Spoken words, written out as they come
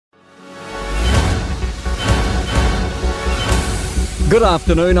Good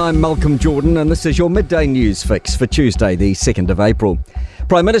afternoon, I'm Malcolm Jordan and this is your Midday News Fix for Tuesday the 2nd of April.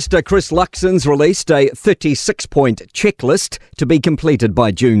 Prime Minister Chris Luxon's released a 36-point checklist to be completed by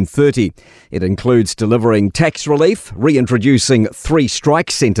June 30. It includes delivering tax relief, reintroducing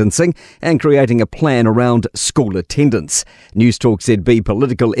three-strike sentencing and creating a plan around school attendance. Newstalk ZB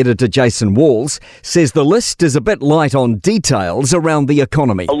political editor Jason Walls says the list is a bit light on details around the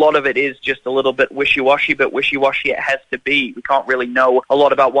economy. A lot of it is just a little bit wishy-washy, but wishy-washy it has to be. We can't really know a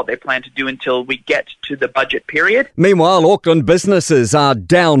lot about what they plan to do until we get to the budget period. Meanwhile, Auckland businesses are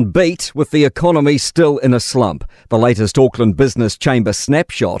downbeat with the economy still in a slump. The latest Auckland Business Chamber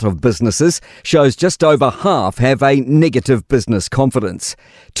snapshot of businesses shows just over half have a negative business confidence.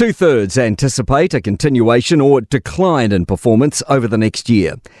 2/3 anticipate a continuation or decline in performance over the next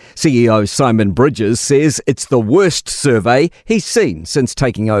year. CEO Simon Bridges says it's the worst survey he's seen since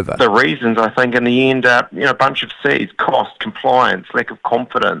taking over. The reasons, I think, in the end are a bunch of C's: cost, compliance, lack of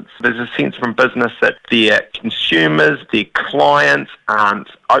confidence. There's a sense from business that their consumers, their clients aren't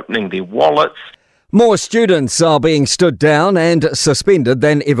opening their wallets. More students are being stood down and suspended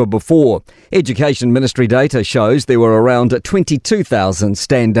than ever before. Education Ministry data shows there were around 22,000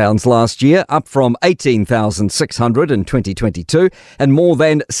 stand-downs last year, up from 18,600 in 2022 and more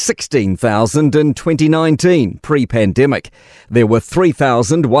than 16,000 in 2019, pre-pandemic. There were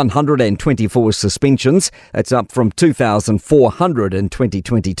 3,124 suspensions. That's up from 2,400 in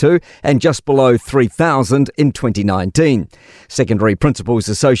 2022 and just below 3,000 in 2019. Secondary Principals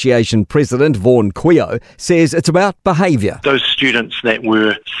Association President Vaughan Quio says it's about behaviour. Those students that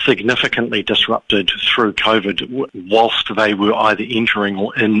were significantly disrupted through COVID whilst they were either entering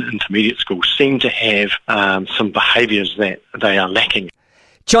or in intermediate school seem to have some behaviours that they are lacking.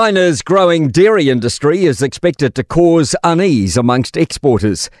 China's growing dairy industry is expected to cause unease amongst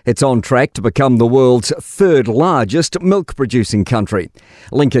exporters. It's on track to become the world's third largest milk-producing country.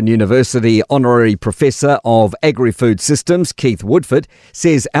 Lincoln University Honorary Professor of Agri-Food Systems, Keith Woodford,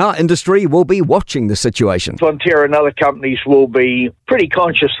 says our industry will be watching the situation. Fonterra and other companies will be pretty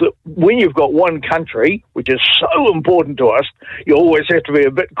conscious that when you've got one country, which is so important to us, you always have to be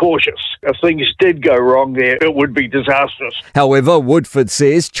a bit cautious. If things did go wrong there, it would be disastrous. However, Woodford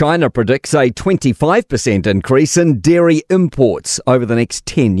says China predicts a 25% increase in dairy imports over the next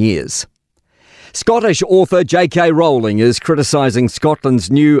 10 years. Scottish author J.K. Rowling is criticising Scotland's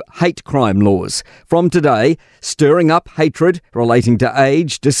new hate crime laws. From today, stirring up hatred relating to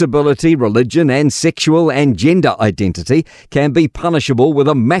age, disability, religion and sexual and gender identity can be punishable with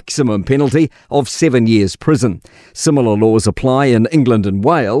a maximum penalty of 7 years prison. Similar laws apply in England and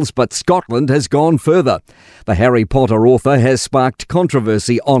Wales, but Scotland has gone further. The Harry Potter author has sparked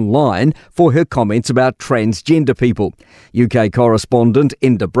controversy online for her comments about transgender people. UK correspondent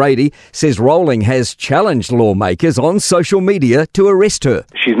Enda Brady says Rowling has challenged lawmakers on social media to arrest her.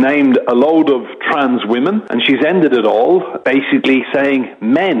 She's named a load of trans women and she's ended it all basically saying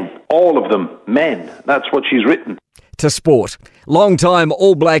men, all of them, men. That's what she's written. To sport. Long-time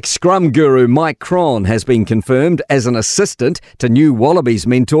All Black scrum guru Mike Cron has been confirmed as an assistant to new Wallabies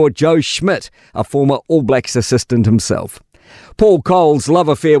mentor Joe Schmidt, a former All Blacks assistant himself. Paul Cole's love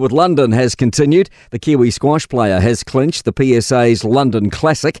affair with London has continued. The Kiwi squash player has clinched the PSA's London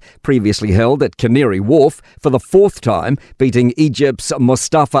Classic, previously held at Canary Wharf, for the fourth time, beating Egypt's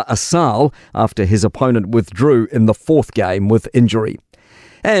Mustafa Asal after his opponent withdrew in the fourth game with injury.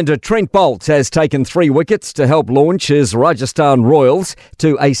 And Trent Boult has taken 3 wickets to help launch his Rajasthan Royals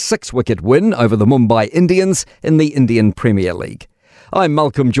to a 6-wicket win over the Mumbai Indians in the Indian Premier League. I'm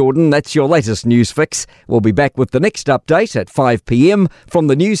Malcolm Jordan. That's your latest news fix. We'll be back with the next update at 5 p.m. from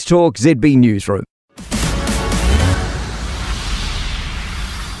the Newstalk ZB newsroom.